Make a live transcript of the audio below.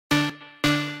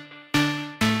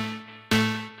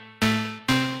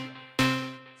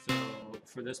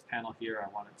for this panel here, I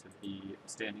want it to be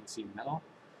standing seam metal,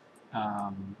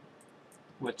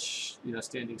 which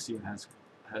standing seam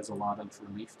has a lot of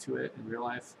relief to it in real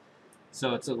life.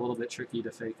 So it's a little bit tricky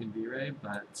to fake in V-Ray,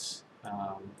 but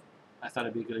I thought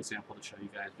it'd be a good example to show you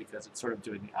guys because it's sort of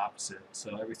doing the opposite.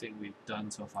 So everything we've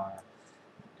done so far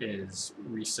is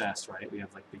recessed, right? We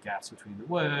have like the gaps between the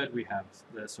wood, we have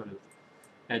the sort of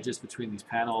edges between these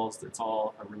panels. It's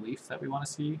all a relief that we want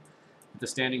to see. With the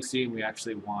standing seam, we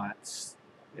actually want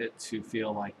it to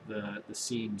feel like the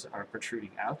seams are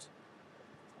protruding out.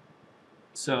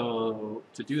 So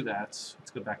to do that,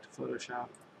 let's go back to Photoshop.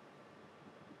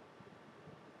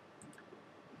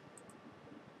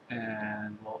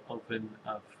 And we'll open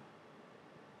up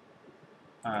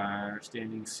our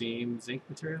standing seam zinc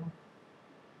material.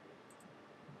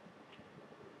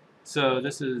 So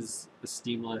this is a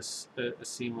seamless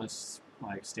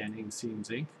like standing seam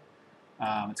zinc.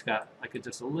 It's got like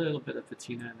just a little bit of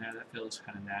patina in there that feels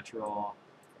kind of natural,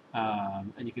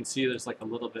 and you can see there's like a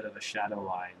little bit of a shadow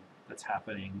line that's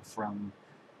happening from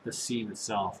the seam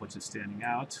itself, which is standing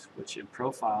out, which in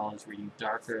profile is really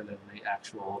darker than the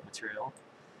actual material.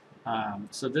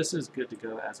 So this is good to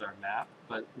go as our map,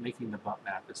 but making the bump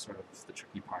map is sort of the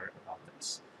tricky part about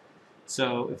this.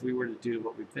 So if we were to do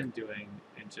what we've been doing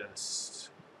and just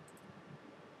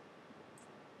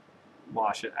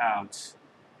wash it out,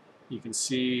 you can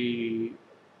see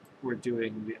we're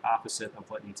doing the opposite of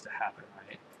what needs to happen,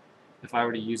 right? If I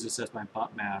were to use this as my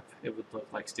bump map, it would look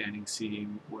like standing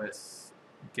seam with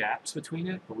gaps between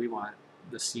it, but we want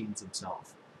the seams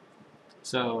themselves.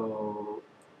 So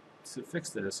to fix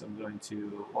this, I'm going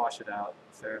to wash it out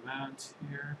a fair amount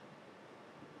here.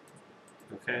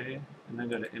 Okay, and then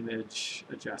go to Image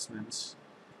Adjustments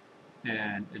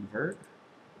and Invert.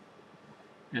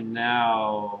 And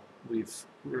now we've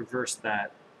reversed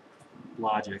that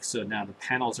logic, so now the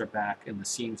panels are back and the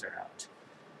seams are out.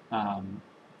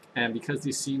 And because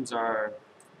these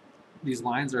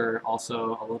lines are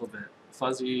also a little bit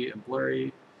fuzzy and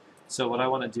blurry, so what I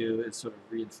want to do is sort of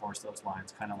reinforce those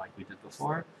lines, kind of like we did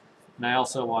before. And I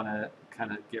also want to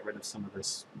kind of get rid of some of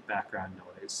this background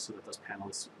noise so that those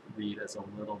panels read as a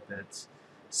little bit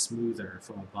smoother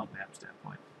from a bump map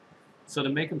standpoint. So to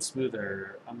make them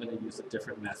smoother, I'm going to use a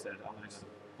different method. I'm going to go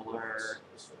to Blur.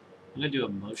 I'm going to do a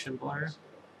motion blur.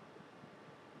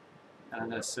 And I'm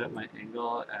going to set my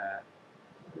angle at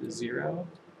 0.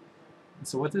 And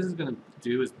so what this is going to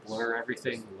do is blur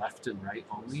everything left and right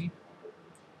only.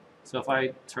 So if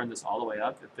I turn this all the way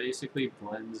up, it basically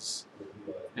blends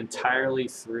entirely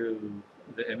through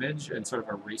the image and sort of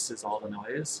erases all the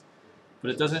noise.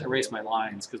 But it doesn't erase my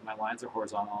lines because my lines are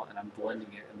horizontal and I'm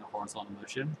blending it in the horizontal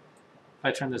motion. If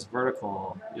I turn this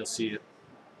vertical, you'll see it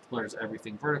blurs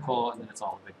everything vertical and then it's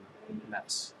all a big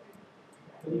mess.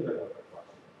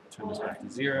 Turn this back to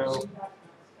 0.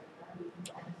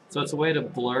 So it's a way to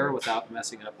blur without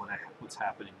messing up what's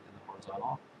happening in the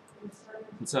horizontal.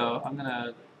 And so I'm going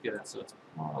to get it so it's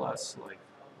more or less like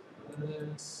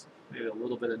this. Maybe a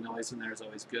little bit of noise in there is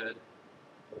always good.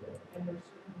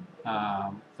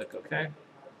 Click OK.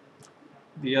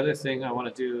 The other thing I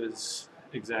want to do is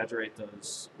exaggerate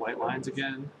those white lines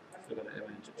again. So go to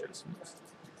Image Adjustments,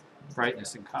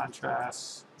 Brightness and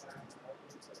Contrast.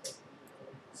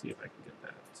 See if I can get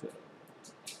that to.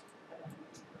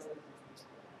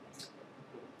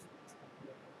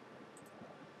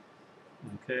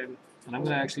 Okay, and I'm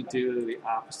going to actually do the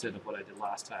opposite of what I did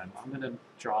last time. I'm going to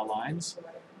draw lines,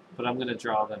 but I'm going to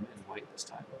draw them in white this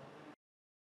time.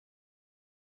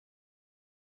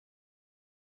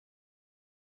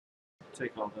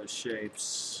 Take all those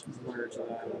shapes, merge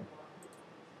them.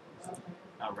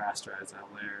 I'll rasterize that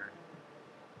layer.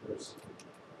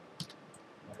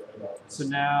 So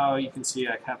now you can see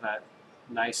I have that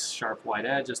nice sharp white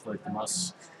edge, just like the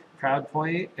most proud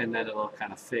point, and then it'll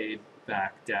kind of fade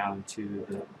back down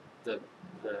to the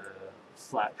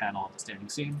flat panel of the standing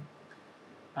seam.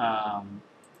 I'm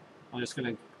just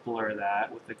going to blur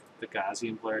that with the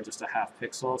Gaussian blur, just a half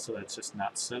pixel, so that it's just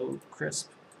not so crisp.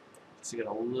 So you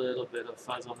get a little bit of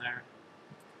fuzz on there.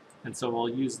 And so we'll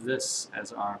use this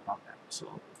as our bump map.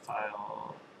 So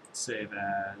File, Save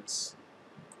As,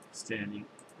 Standing,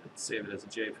 save it as a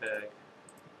JPEG.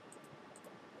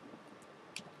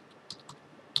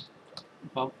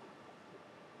 Bump,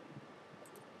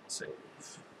 save.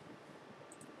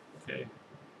 Okay.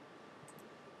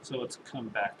 So let's come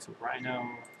back to Rhino,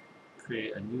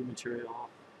 create a new material.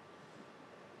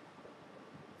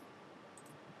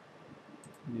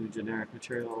 New generic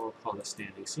material called a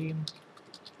standing seam.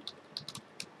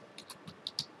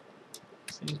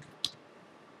 Sync.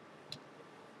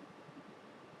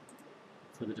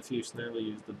 For the diffuse layer, we'll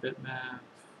use the bitmap,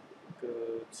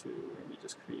 go to where we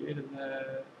just created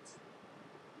that.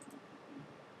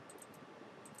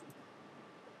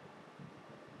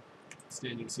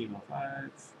 Standing seam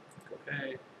 05,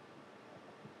 okay.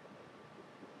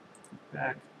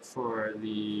 Back for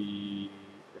the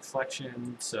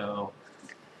reflection, so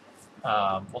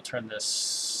we'll turn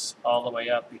this all the way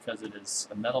up because it is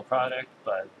a metal product,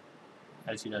 but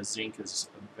as you know, zinc is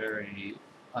a very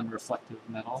unreflective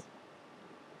metal.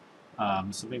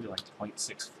 So maybe like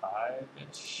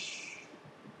 0.65-ish.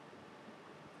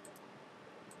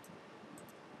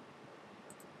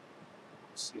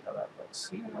 See how that looks.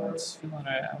 Yeah, that's feeling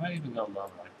right. I might even go lower,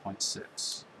 like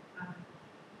 0.6.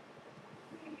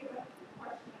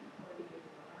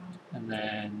 And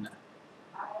then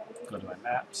go to my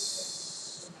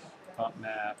maps, bump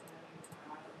map.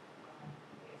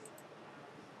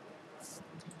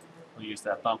 We'll use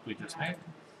that bump we just made.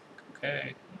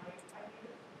 Okay.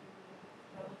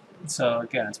 So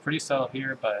again, it's pretty subtle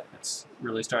here, but it's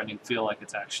really starting to feel like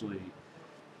it's actually,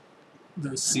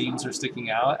 those seams are sticking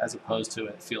out as opposed to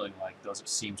it feeling like those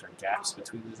seams are gaps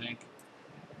between the zinc.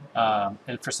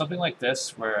 And for something like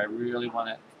this, where I really want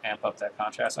to amp up that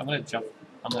contrast, I'm going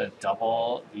to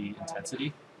double the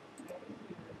intensity.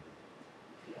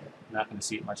 I'm not going to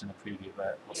see it much in the preview,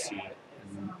 but we'll see it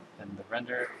in the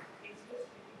render.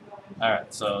 All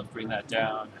right, so let's bring that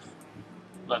down.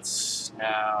 Let's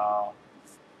now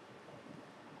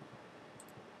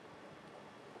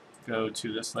go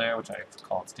to this layer, which I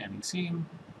called standing seam.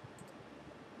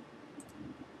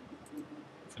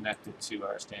 Connect it to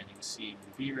our standing seam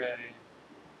Vray.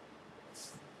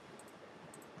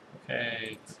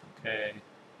 Okay, okay.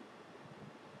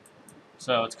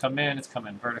 So it's come in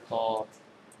vertical.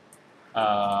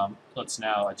 Let's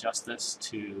now adjust this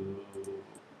to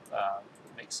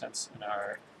make sense in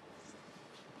our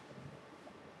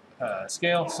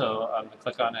scale. So I'm going to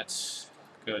click on it,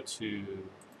 go to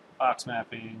box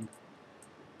mapping.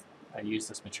 I use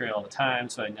this material all the time,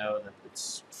 so I know that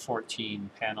it's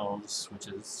 14 panels, which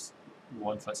is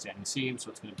 1 foot standing seam, so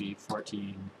it's going to be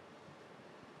 14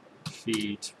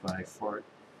 feet by 14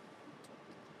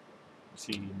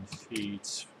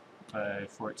 feet by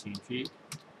 14 feet.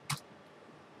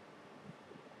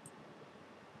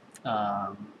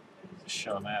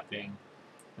 Show mapping.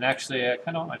 And actually, I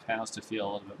kind of want my panels to feel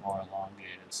a little bit more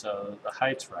elongated. So the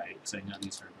height's right, because I know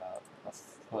these are about a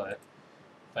foot.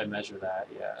 If I measure that,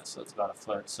 yeah, so it's about a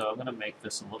foot. So I'm going to make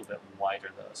this a little bit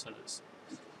wider, though,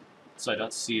 so I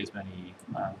don't see as many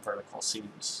vertical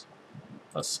seams.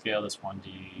 Let's scale this 1D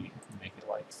and make it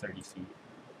like 30 feet.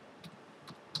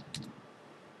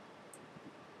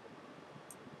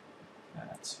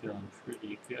 That's feeling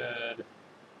pretty good.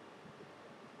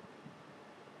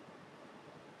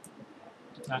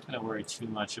 Not going to worry too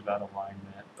much about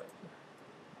alignment, but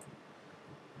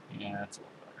yeah, it's a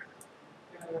little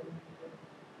better.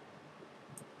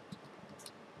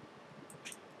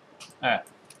 Alright,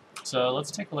 so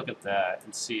let's take a look at that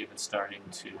and see if it's starting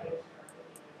to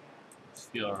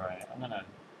feel right. I'm going to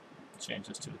change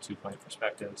this to a 2-point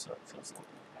perspective so it feels a little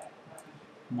bit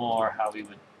more how we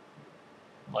would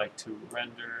like to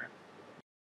render.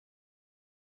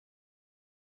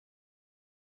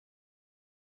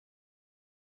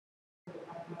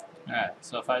 Alright,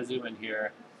 so if I zoom in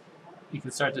here, you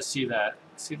can start to see that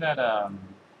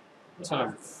sort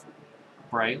of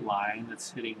bright line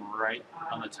that's hitting right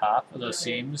on the top of those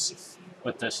seams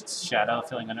with this shadow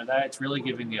filling under that. It's really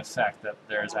giving the effect that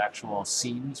there's actual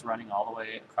seams running all the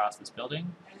way across this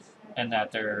building, and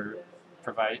that they're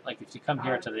providing, like if you come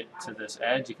here to this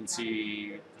edge, you can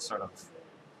see the sort of,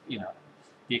 you know,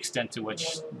 the extent to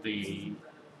which the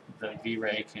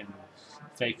V-Ray can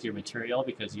fake your material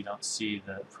because you don't see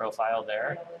the profile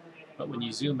there. But when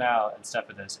you zoom out and step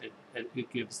at this,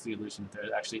 it gives the illusion that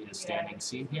there actually is standing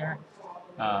seam here,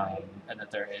 and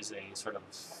that there is a sort of,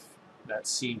 that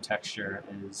seam texture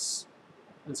is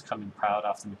coming proud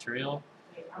off the material.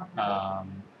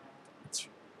 It's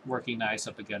working nice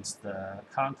up against the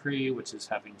concrete, which is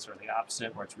having sort of the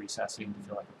opposite, where it's recessing to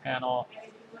feel like a panel.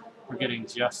 We're getting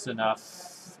just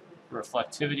enough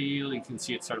reflectivity. You can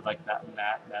see it's sort of like that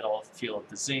matte metal feel of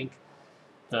the zinc.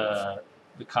 The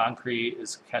concrete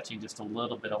is catching just a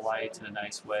little bit of light in a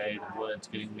nice way. The wood's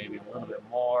getting maybe a little bit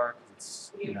more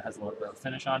because it's, has a little bit of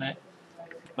finish on it.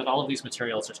 But all of these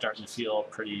materials are starting to feel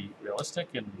pretty realistic,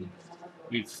 and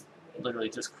we've literally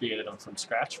just created them from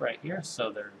scratch right here.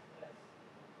 So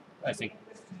I think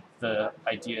the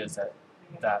idea is that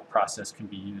that process can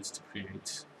be used to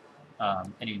create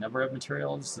any number of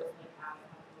materials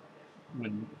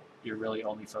when you're really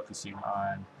only focusing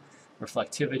on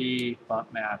reflectivity,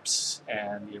 bump maps,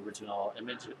 and the original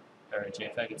image or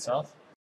JPEG itself.